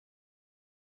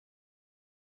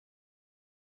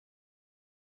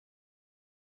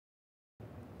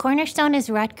Cornerstone is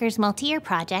Rutgers' multi-year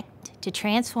project to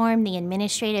transform the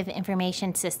administrative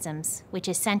information systems, which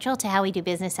is central to how we do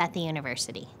business at the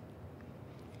university.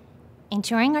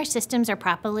 Ensuring our systems are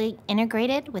properly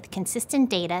integrated with consistent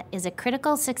data is a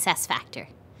critical success factor.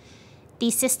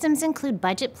 These systems include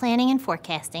budget planning and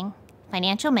forecasting,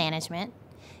 financial management,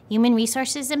 human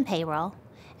resources and payroll,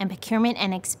 and procurement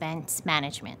and expense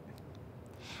management.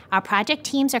 Our project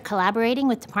teams are collaborating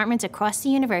with departments across the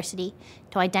university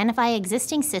to identify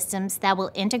existing systems that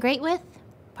will integrate with,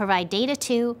 provide data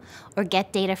to, or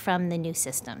get data from the new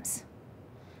systems.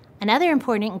 Another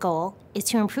important goal is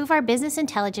to improve our business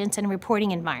intelligence and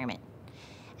reporting environment,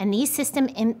 and these system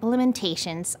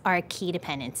implementations are a key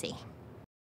dependency.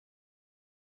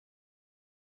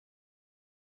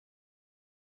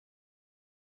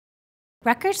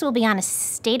 Rutgers will be on a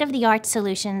state-of-the-art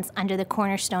solutions under the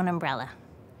Cornerstone umbrella.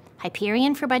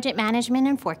 Hyperion for budget management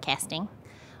and forecasting,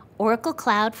 Oracle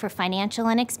Cloud for financial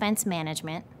and expense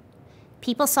management,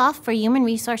 PeopleSoft for human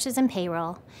resources and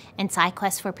payroll, and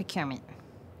SciQuest for procurement.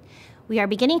 We are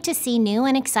beginning to see new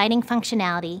and exciting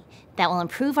functionality that will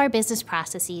improve our business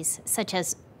processes, such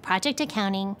as project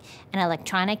accounting and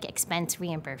electronic expense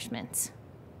reimbursements.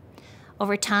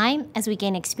 Over time, as we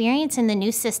gain experience in the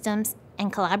new systems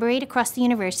and collaborate across the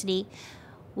university,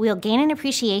 we'll gain an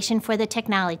appreciation for the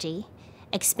technology,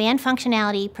 expand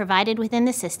functionality provided within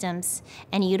the systems,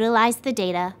 and utilize the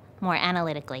data more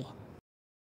analytically.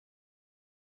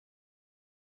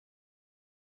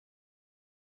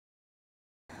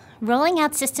 Rolling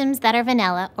out systems that are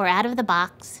vanilla or out of the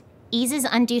box eases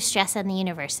undue stress on the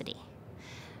university.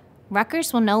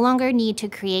 Rutgers will no longer need to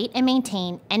create and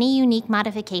maintain any unique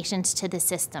modifications to the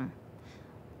system.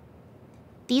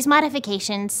 These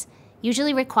modifications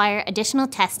usually require additional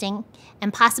testing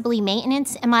and possibly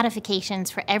maintenance and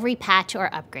modifications for every patch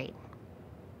or upgrade.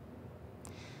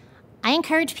 I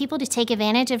encourage people to take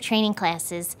advantage of training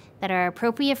classes that are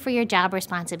appropriate for your job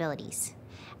responsibilities.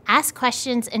 Ask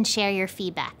questions and share your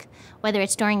feedback, whether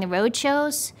it's during the road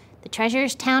shows, the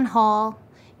Treasurer's Town Hall,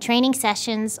 training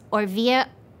sessions, or via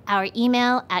our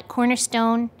email at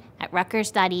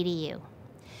cornerstone@rutgers.edu.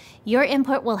 Your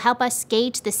input will help us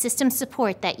gauge the system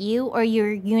support that you or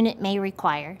your unit may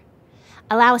require,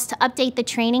 allow us to update the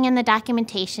training and the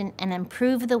documentation, and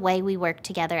improve the way we work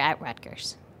together at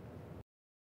Rutgers.